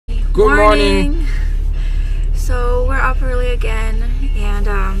Good morning. So we're up early again,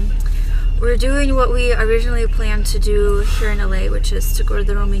 and we're doing what we originally planned to do here in LA, which is to go to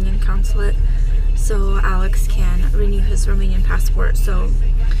the Romanian Consulate so Alex can renew his Romanian passport. So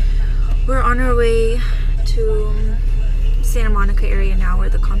we're on our way to Santa Monica area now, where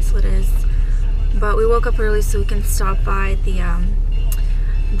the consulate is. But we woke up early so we can stop by the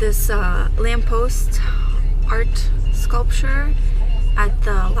this lamppost art sculpture at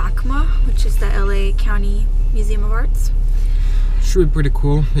the LACMA, which is the LA County Museum of Arts. Should be pretty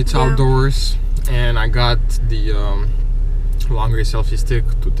cool. It's outdoors, and I got the longer selfie stick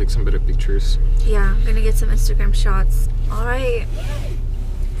to take some better pictures. Yeah, I'm gonna get some Instagram shots. All right,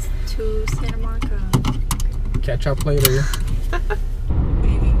 to Santa Monica. Catch up later.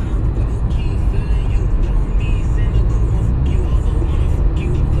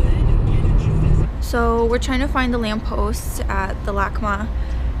 So we're trying to find the lamppost at the LACMA,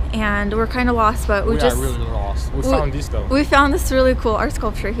 and we're kind of lost, but we are really lost. We found this though. We found this really cool art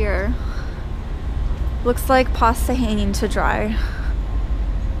sculpture here. Looks like pasta hanging to dry.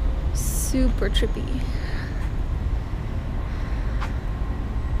 Super trippy.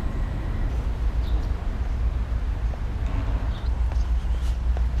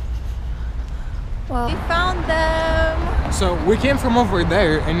 Well, we found them. So we came from over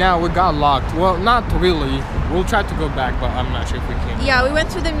there and now we got locked. Well, not really. We'll try to go back, but I'm not sure if we can. Yeah, we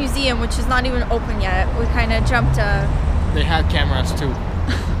went through the museum, which is not even open yet. We kind of jumped They had cameras too.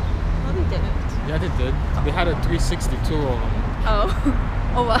 No, they didn't. Yeah, they did. They had a 360 of them.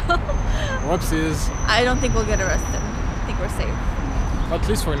 Oh. Oh well. Whoopsies. I don't think we'll get arrested. I think we're safe. At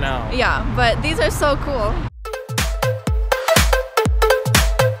least for now. Yeah, but these are so cool.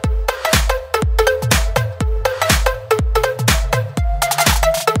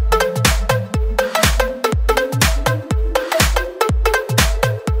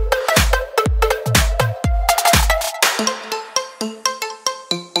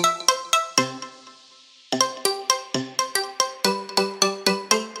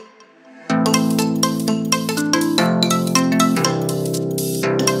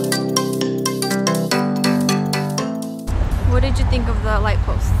 What did you think of the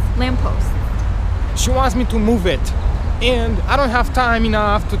lamppost? She wants me to move it, and I don't have time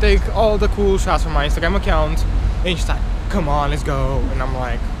enough to take all the cool shots from my Instagram account. And she's like, come on, let's go. And I'm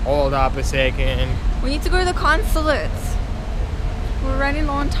like, hold up a second. We need to go to the consulate. We're running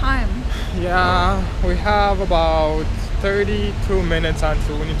low on time. Yeah, we have about 32 minutes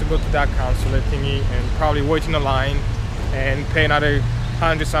until we need to go to that consulate thingy and probably wait in the line and pay another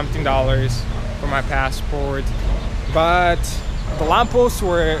 $100-something for my passport. But the lampposts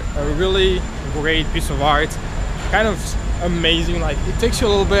were a really great piece of art, kind of amazing. Like, it takes you a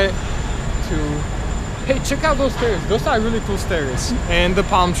little bit to, hey, check out those stairs. Those are really cool stairs, and the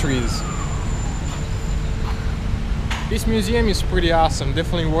palm trees. This museum is pretty awesome,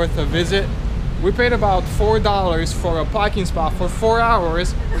 definitely worth a visit. We paid about $4 for a parking spot for 4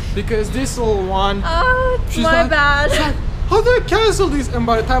 hours because this little one, oh, it's my bad. She's like, how do I cancel this? And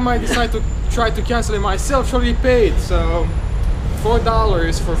by the time I decide to try to cancel it myself, she already paid. So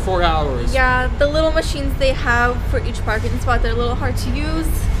 $4 for 4 hours. Yeah, the little machines they have for each parking spot, they're a little hard to use.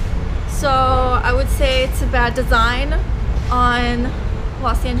 So I would say it's a bad design on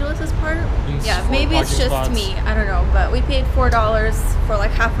Los Angeles' part. Yeah, maybe it's just me, I don't know, but we paid $4 for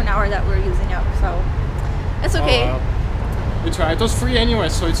like half an hour that we're using up, so it's okay. We tried. It was free anyway,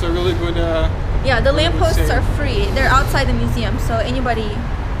 so it's a really good yeah, the lampposts are free. They're outside the museum, so anybody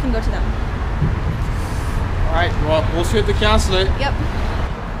can go to them. Alright, well, we'll see you at the consulate. Yep.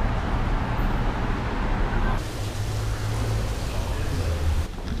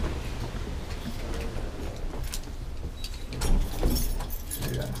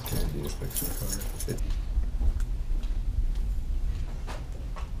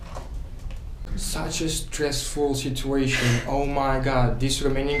 Such a stressful situation. Oh my god, this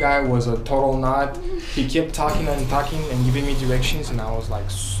Romanian guy was a total nut. He kept talking and talking and giving me directions, and I was like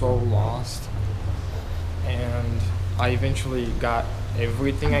so lost. And I eventually got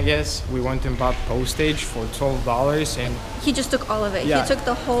everything, I guess. We went and bought postage for $12, and he just took all of it. Yeah. He took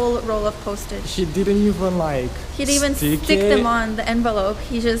the whole roll of postage. He didn't even like he didn't even stick them on the envelope.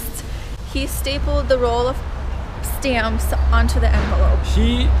 He stapled the roll of stamps onto the envelope.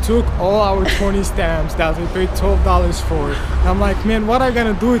 He took all our 20 stamps that we paid $12 for. And I'm like, man, what are you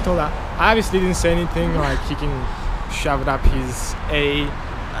gonna do with all that? I obviously didn't say anything, like he can shove it up his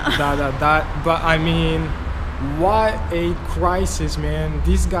but I mean, what a crisis, man.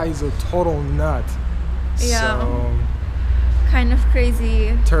 This guy is a total nut. Yeah. So, kind of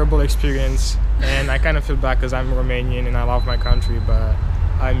crazy. Terrible experience, and I kind of feel bad because I'm Romanian and I love my country, but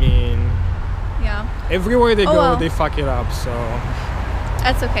I mean, yeah. Everywhere they go, they fuck it up, so...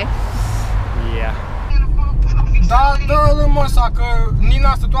 That's okay. Yeah. Da, dă-l măsa că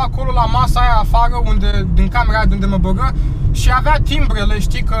Nina stătea acolo la masa aia afară, unde, din camera aia de unde mă băgă, și avea timbrele,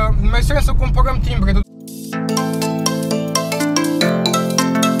 știi, că mergem să cumpărăm timbre.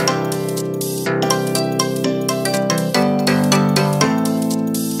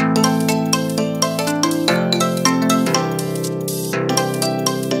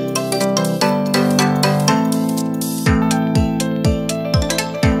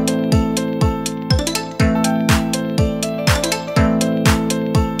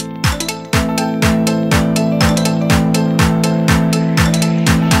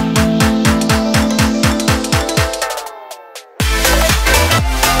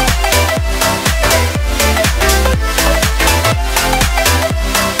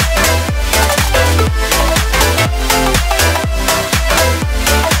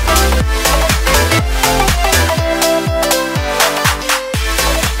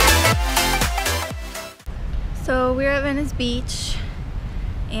 So we're at Venice Beach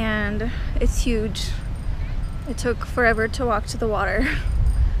and it's huge. It took forever to walk to the water,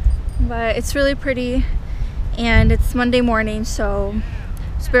 but it's really pretty and it's Monday morning, so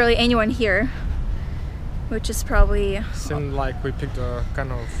there's barely anyone here, which is probably... Seemed like we picked a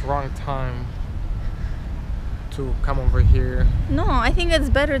kind of wrong time to come over here. No, I think it's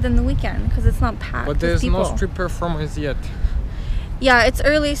better than the weekend because it's not packed. But there's no street performers yet. Yeah, it's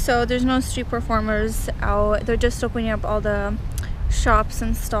early, so there's no street performers out. They're just opening up all the shops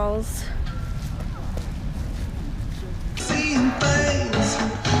and stalls. Seeing things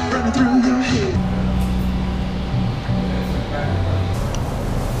running through your head.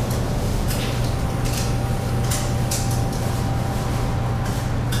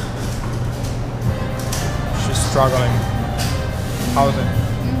 She's struggling. How's it?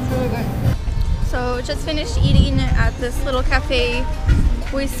 It's really good. So just finished eating at this little cafe.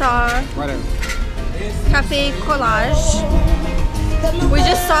 We saw Cafe Collage. We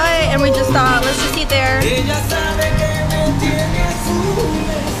just saw it and we just thought, let's just eat there.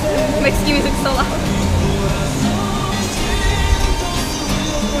 Mexican music so loud.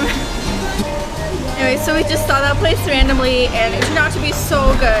 Anyway, so we just saw that place randomly and it turned out to be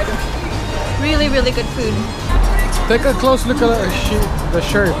so good. Really, really good food. Take a close look at the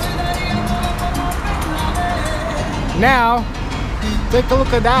shirt. Now, take a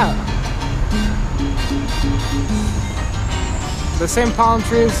look at that. The same palm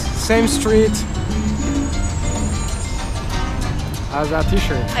trees, same street as that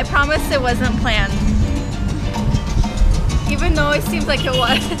t-shirt. I promise it wasn't planned. Even though it seems like it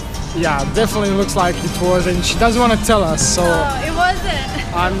was. Yeah, definitely looks like it was, and she doesn't want to tell us, so... No, it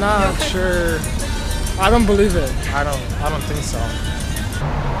wasn't. I'm not sure. I don't believe it. I don't think so.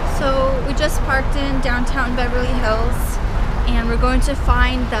 So we just parked in downtown Beverly Hills and we're going to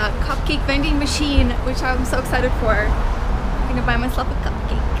find the cupcake vending machine, which I'm so excited for. I'm gonna buy myself a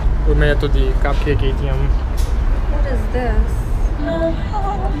cupcake. We made it to the Cupcake ATM. What is this? Oh,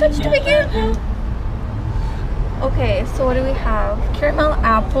 touch it again. Okay, so what do we have? Caramel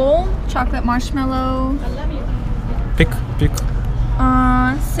apple, chocolate marshmallow. Pick.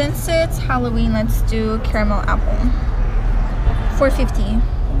 Since it's Halloween, let's do caramel apple. $4.50.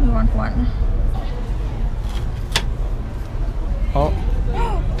 We want one. Oh.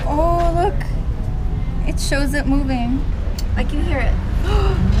 Oh, look. It shows it moving. I can hear it.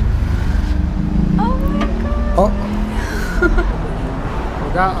 Oh my god. Oh.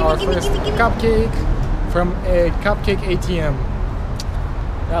 We got our first cupcake from a Cupcake ATM.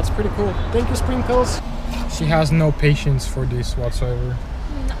 That's pretty cool. Thank you, Sprinkles. She has no patience for this whatsoever.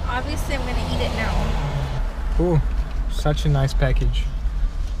 Obviously, I'm gonna eat it now. Ooh, such a nice package.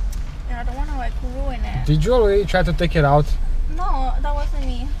 I don't want to like ruin it. Did you already try to take it out? No, that wasn't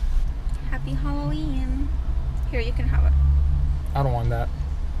me. Happy Halloween. Here, you can have it. I don't want that.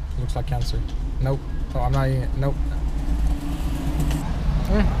 It looks like cancer. Nope. Oh, I'm not eating it. Nope.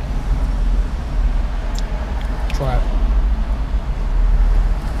 Try it.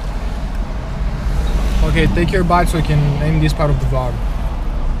 Okay, take your bite so we can end this part of the vlog.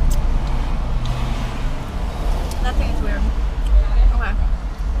 That tastes weird. Okay.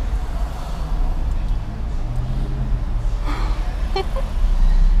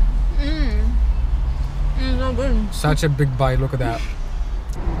 It's so good. Such a big bite, look at that.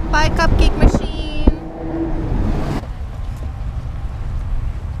 Bye, cupcake machine.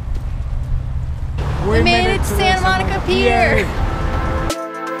 We made it to Santa Monica Pier.